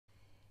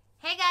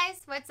Hey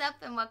guys, what's up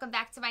and welcome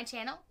back to my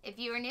channel. If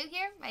you are new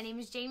here, my name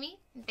is Jamie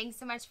and thanks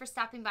so much for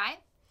stopping by.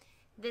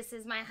 This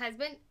is my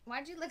husband.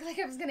 Why'd you look like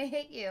I was going to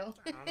hit you?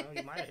 I don't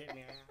know, you might have hit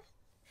me.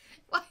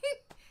 What?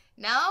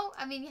 No?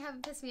 I mean, you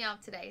haven't pissed me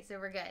off today, so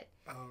we're good.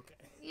 Oh, okay.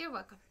 You're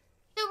welcome.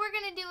 So we're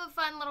going to do a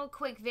fun little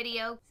quick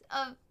video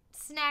of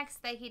snacks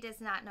that he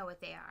does not know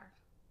what they are,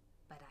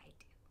 but I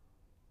do.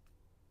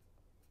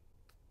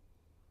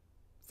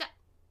 So,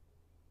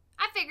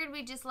 I figured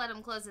we'd just let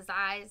him close his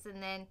eyes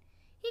and then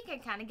he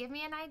can kind of give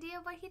me an idea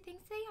of what he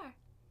thinks they are.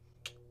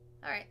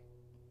 All right.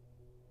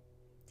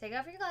 Take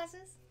off your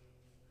glasses.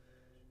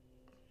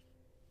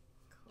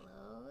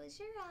 Close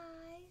your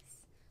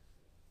eyes.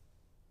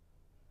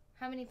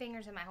 How many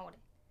fingers am I holding?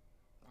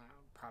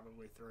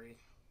 Probably 3.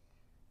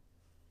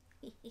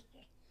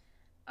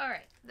 All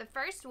right. The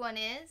first one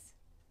is...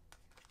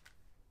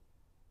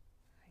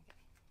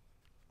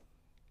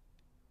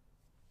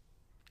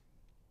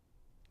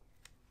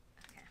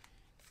 Okay.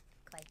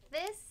 Like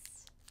this.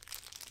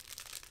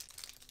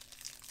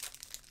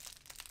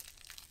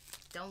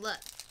 Don't look.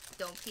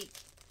 Don't peek.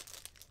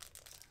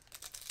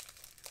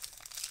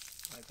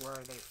 Like, where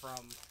are they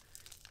from?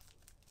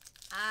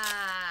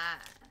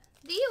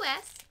 The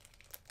U.S.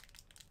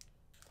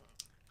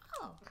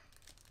 Oh.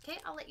 Okay,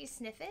 I'll let you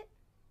sniff it.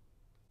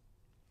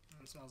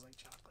 It smells like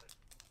chocolate.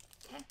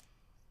 Okay.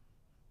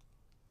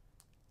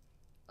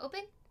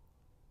 Open.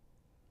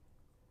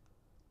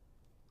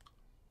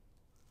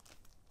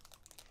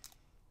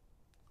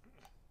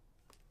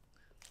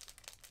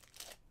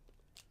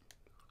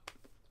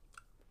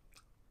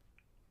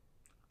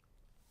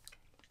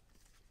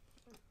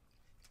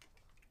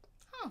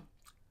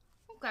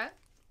 Okay.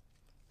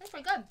 That's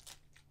pretty good.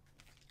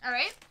 All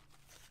right.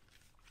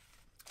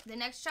 The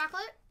next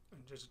chocolate?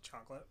 Just a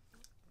chocolate.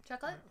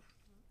 Chocolate?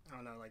 I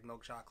don't know, like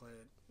milk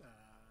chocolate.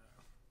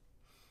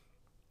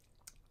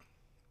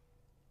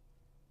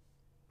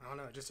 I don't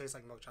know, it just tastes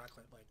like milk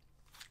chocolate. Like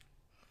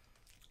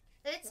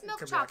it's it milk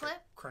could chocolate. Be like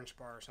a crunch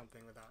bar or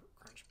something without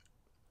crunch.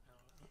 I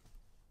don't know.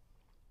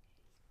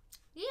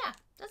 Yeah,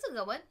 that's a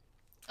good one.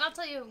 I'll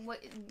tell you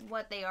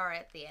what they are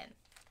at the end.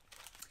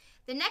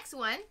 The next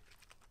one.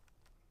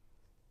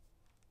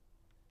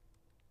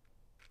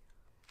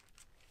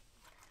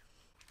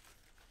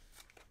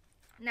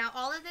 Now,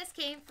 all of this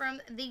came from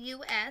the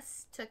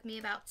U.S. Took me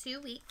about 2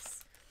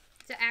 weeks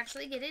to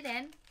actually get it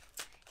in.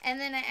 And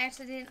then I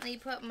accidentally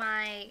put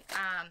my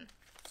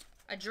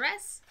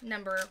address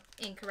number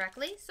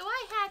incorrectly. So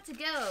I had to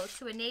go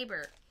to a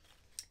neighbor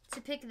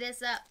to pick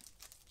this up.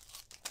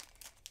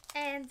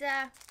 And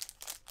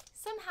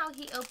somehow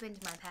he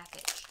opened my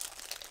package.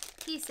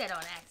 He said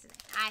on accident.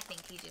 I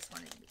think he just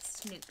wanted to be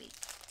snoopy.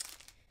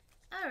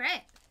 All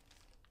right.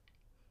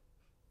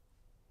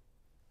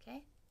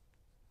 Okay.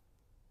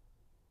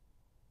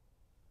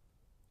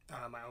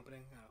 Am I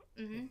opening? Oh,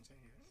 Mm-hmm.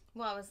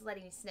 Well, I was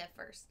letting you sniff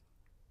first.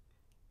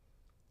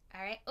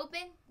 All right,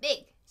 open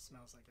big.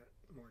 Smells like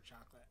more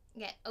chocolate.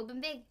 Yeah,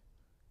 open big.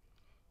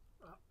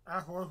 Well,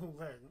 Well,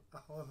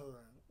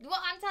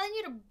 I'm telling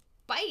you to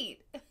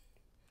bite.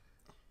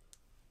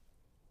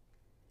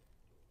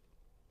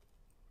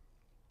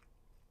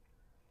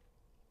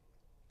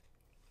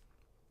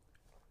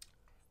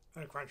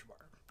 And a crunch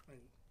bar.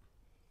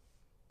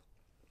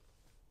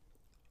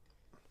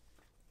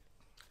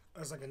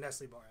 It's like a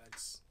Nestle bar.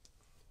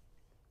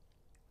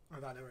 I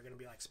thought they were going to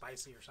be like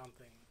spicy or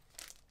something.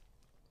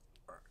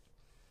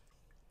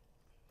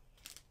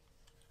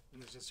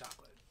 And it's just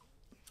chocolate.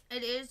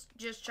 It is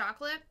just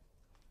chocolate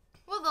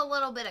with a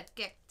little bit of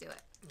kick to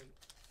it.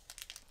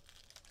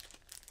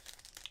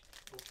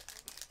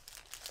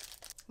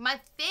 My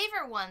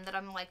favorite one that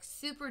I'm like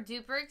super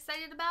duper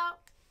excited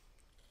about.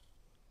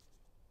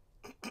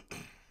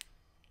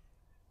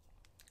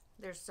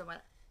 There's so much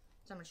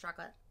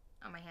chocolate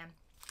on my hand.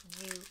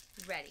 You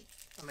ready?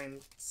 I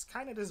mean, it's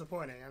kind of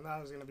disappointing. I thought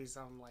it was going to be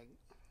something like,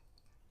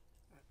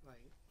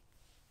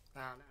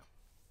 I don't know.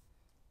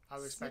 I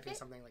was expecting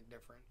something like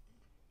different.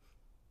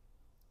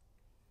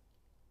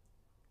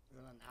 Is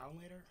it an hour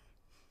later?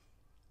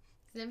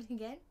 Is everything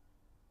good? I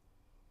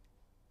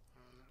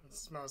don't know. It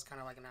smells kind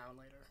of like an hour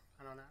later.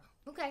 I don't know.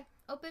 Okay,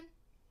 open.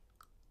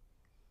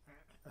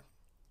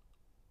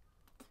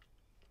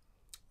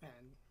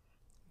 And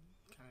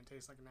kind of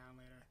tastes like an hour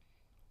later.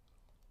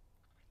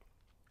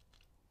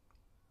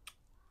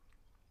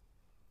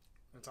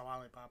 It's a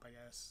lollipop, I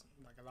guess.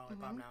 Like a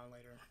lollipop an hour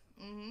later.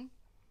 Mm-hmm.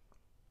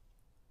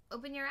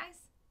 Open your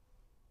eyes.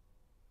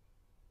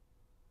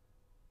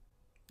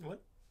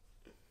 What?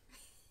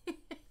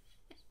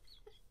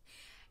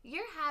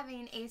 You're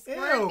having a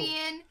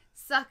scorpion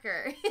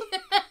sucker.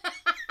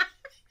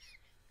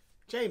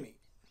 Jamie.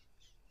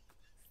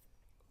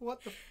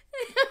 What the...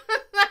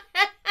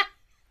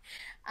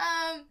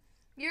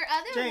 Your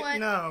other one...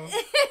 No.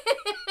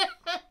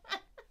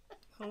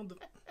 Hold the...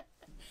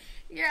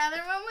 Your other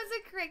one was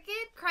a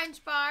cricket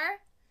crunch bar.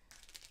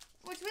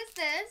 Which was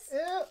this.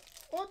 Yeah,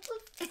 what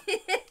the...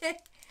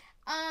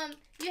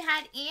 You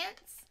had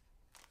ants.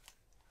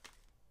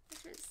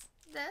 Which was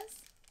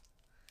this.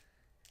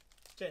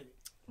 Jamie.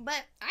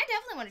 But I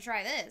definitely want to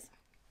try this.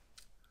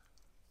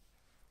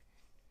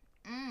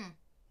 Mmm.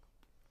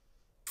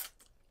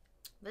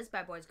 This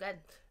bad boy's good.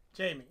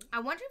 Jamie. I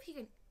wonder if you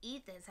can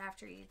eat this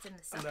after it's in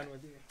the sun. I'm done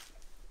with you.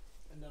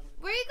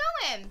 Where are you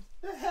going?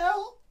 The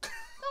hell?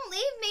 Don't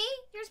leave me.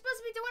 You're supposed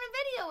to be doing a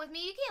video with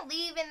me. You can't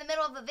leave in the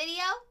middle of a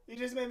video. You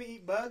just made me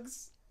eat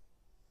bugs?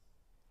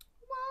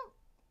 Well,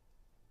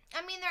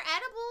 I mean, they're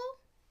edible.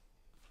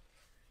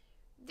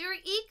 They're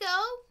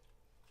eco.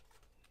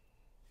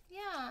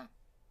 Yeah.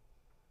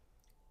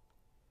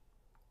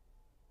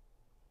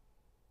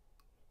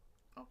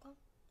 Okay.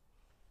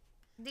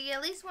 Do you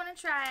at least want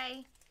to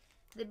try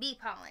the bee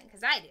pollen?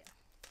 Because I do.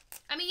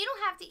 I mean, you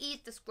don't have to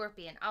eat the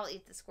scorpion. I'll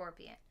eat the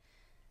scorpion.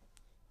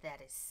 That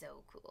is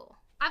so cool.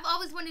 I've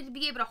always wanted to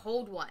be able to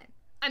hold one.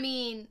 I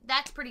mean,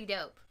 that's pretty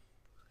dope.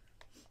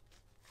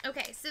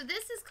 Okay, so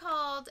this is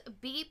called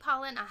bee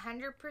pollen,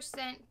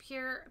 100%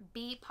 pure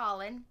bee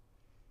pollen.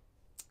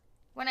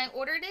 When I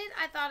ordered it,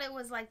 I thought it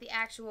was like the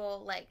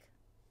actual, like,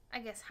 I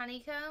guess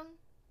honeycomb.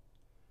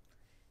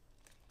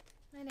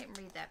 I didn't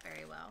read that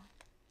very well.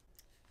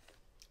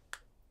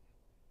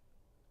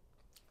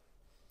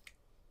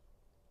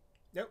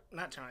 Nope,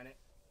 not trying it.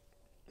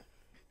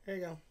 There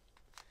you go.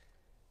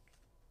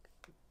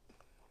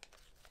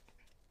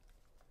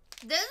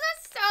 This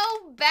is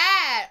so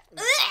bad.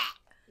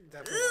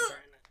 Definitely not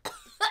trying it.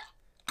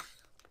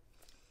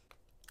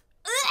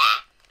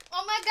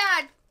 Oh my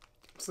god.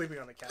 I'm sleeping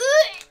on the couch.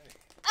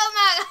 Oh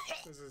my god.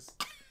 This is...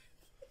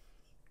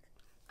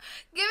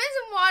 Give me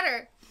some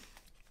water.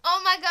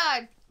 Oh my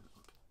god.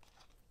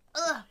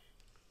 Ugh.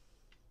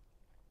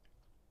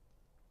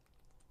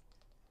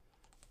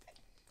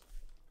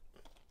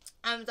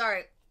 I'm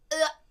sorry.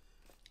 Ugh.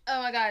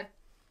 Oh my god.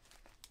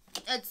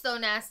 It's so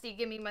nasty.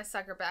 Give me my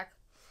sucker back.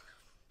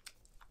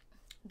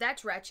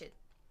 That's wretched.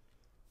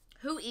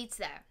 Who eats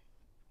that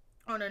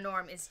on a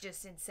norm is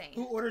just insane.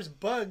 Who orders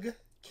bug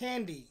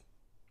candy?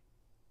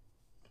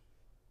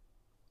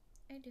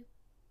 I do.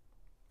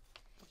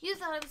 You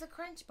thought it was a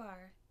Crunch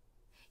bar.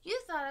 You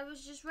thought it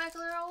was just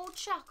regular old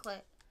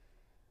chocolate.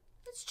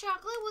 It's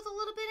chocolate with a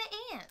little bit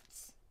of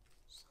ants.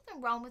 There's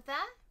nothing wrong with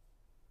that.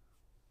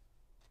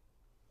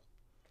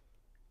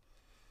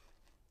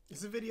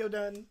 Is the video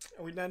done?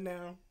 Are we done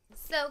now?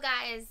 So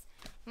guys,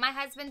 my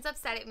husband's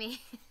upset at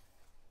me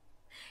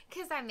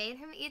because I made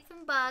him eat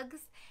some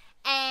bugs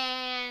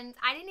and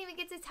I didn't even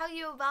get to tell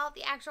you about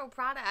the actual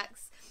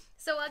products.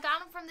 So I got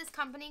them from this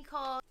company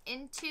called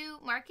Into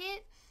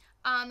Market.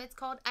 It's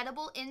called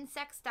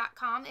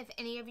edibleinsects.com if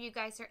any of you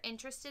guys are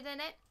interested in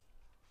it.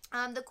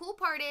 The cool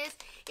part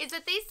is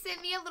that they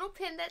sent me a little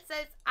pin that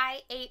says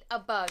I ate a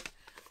bug.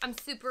 I'm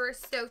super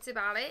stoked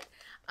about it.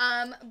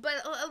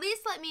 But at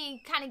least let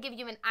me kind of give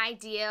you an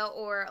idea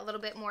or a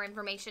little bit more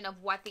information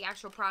of what the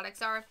actual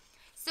products are.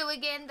 So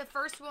again, the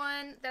first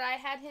one that I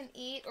had him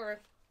eat, or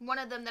one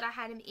of them that I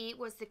had him eat,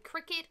 was the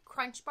Cricket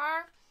Crunch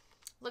Bar.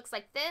 Looks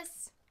like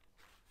this.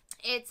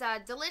 It's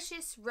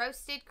delicious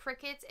roasted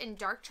crickets and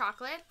dark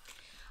chocolate.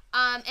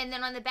 And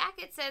then on the back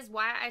it says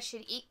why I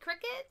should eat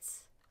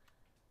crickets.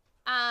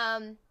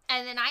 And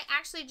then I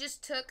actually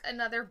just took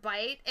another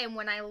bite, and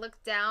when I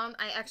looked down,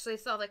 I actually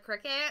saw the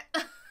cricket.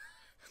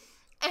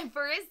 And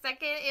for a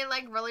second, it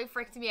like really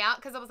freaked me out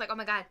because I was like, oh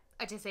my god,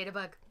 I just ate a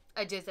bug.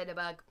 I just ate a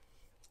bug.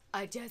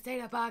 I just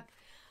ate a bug.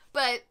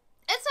 But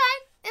it's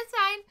fine. It's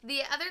fine.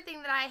 The other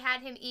thing that I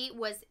had him eat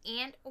was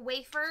ant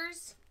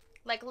wafers,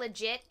 like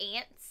legit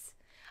ants.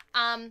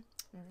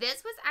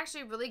 This was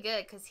actually really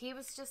good because he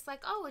was just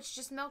like, oh, it's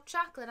just milk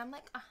chocolate. I'm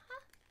like,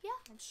 yeah,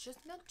 it's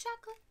just milk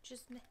chocolate.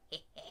 Just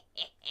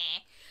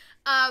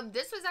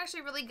this was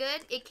actually really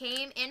good. It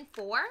came in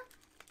 4.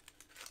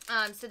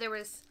 So there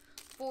was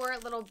 4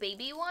 little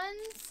baby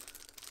ones.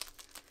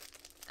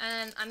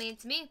 And I mean,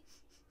 to me,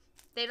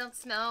 they don't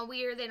smell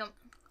weird. They don't.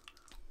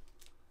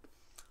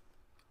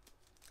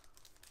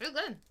 They're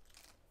good.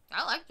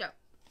 I liked it.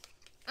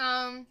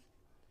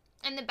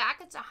 In the back,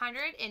 it's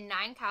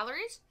 109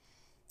 calories.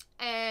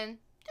 And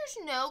there's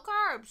no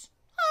carbs.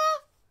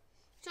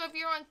 So if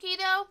you're on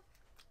keto,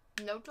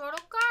 no total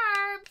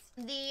carbs.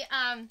 The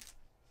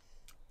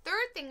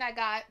third thing I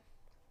got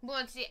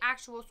was the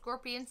actual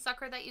scorpion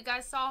sucker that you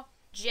guys saw.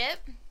 Legit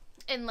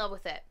in love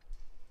with it.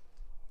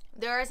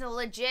 There is a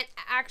legit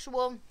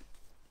actual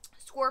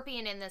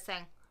scorpion in this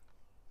thing.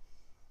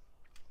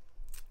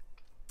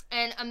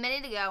 And a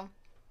minute ago,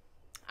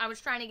 I was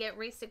trying to get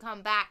Reese to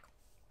come back.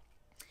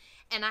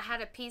 And I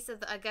had a piece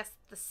of, I guess,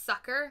 the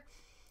sucker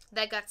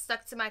that got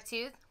stuck to my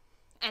tooth.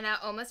 And I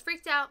almost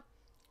freaked out.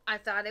 I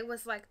thought it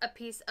was like a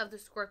piece of the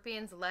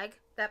scorpion's leg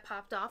that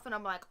popped off. And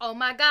I'm like, oh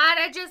my god,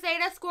 I just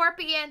ate a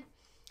scorpion.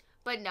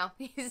 But no,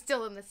 he's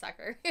still in the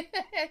sucker.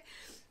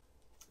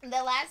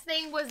 The last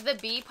thing was the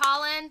bee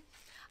pollen.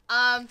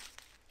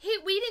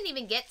 We didn't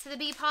even get to the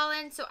bee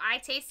pollen, so I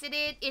tasted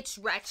it. It's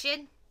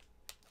wretched.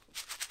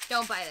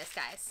 Don't buy this,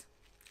 guys.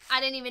 I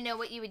didn't even know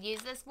what you would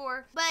use this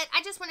for, but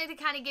I just wanted to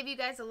kind of give you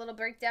guys a little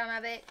breakdown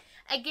of it.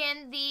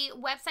 Again, the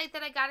website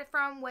that I got it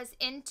from was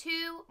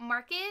Into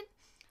Market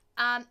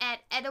at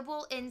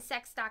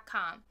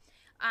edibleinsects.com.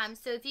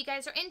 So if you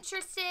guys are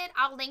interested,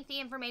 I'll link the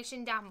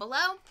information down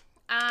below.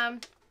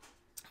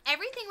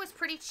 Everything was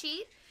pretty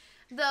cheap.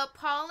 The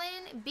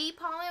bee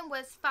pollen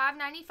was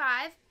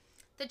 $5.95.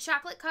 The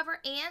chocolate cover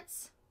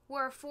ants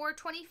were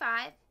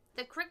 $4.25.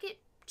 The Cricket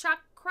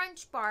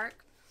Crunch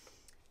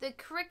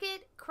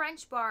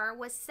Bar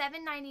was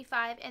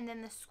 $7.95, and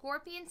then the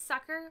Scorpion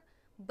Sucker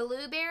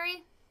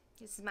Blueberry,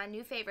 this is my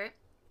new favorite,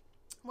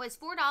 was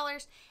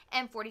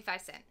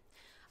 $4.45.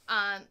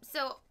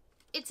 So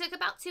it took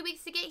about 2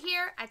 weeks to get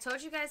here. I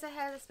told you guys I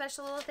had a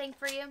special little thing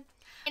for you.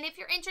 And if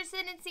you're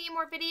interested in seeing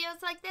more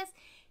videos like this,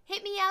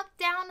 hit me up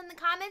down in the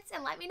comments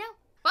and let me know.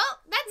 Well,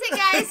 that's it,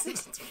 guys.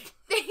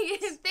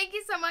 Thank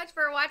you so much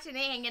for watching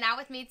and hanging out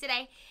with me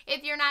today.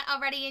 If you're not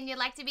already and you'd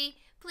like to be,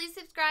 please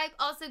subscribe.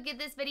 Also, give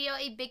this video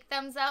a big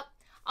thumbs up.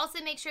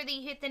 Also, make sure that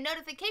you hit the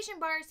notification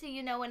bar so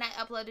you know when I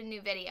upload a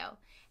new video.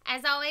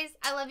 As always,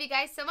 I love you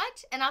guys so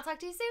much, and I'll talk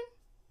to you soon.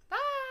 Bye.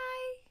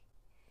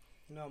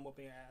 You know I'm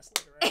whooping your ass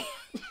later, right?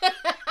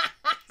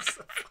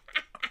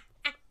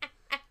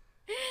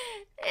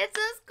 It's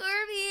a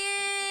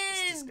scorpion.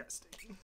 It's disgusting.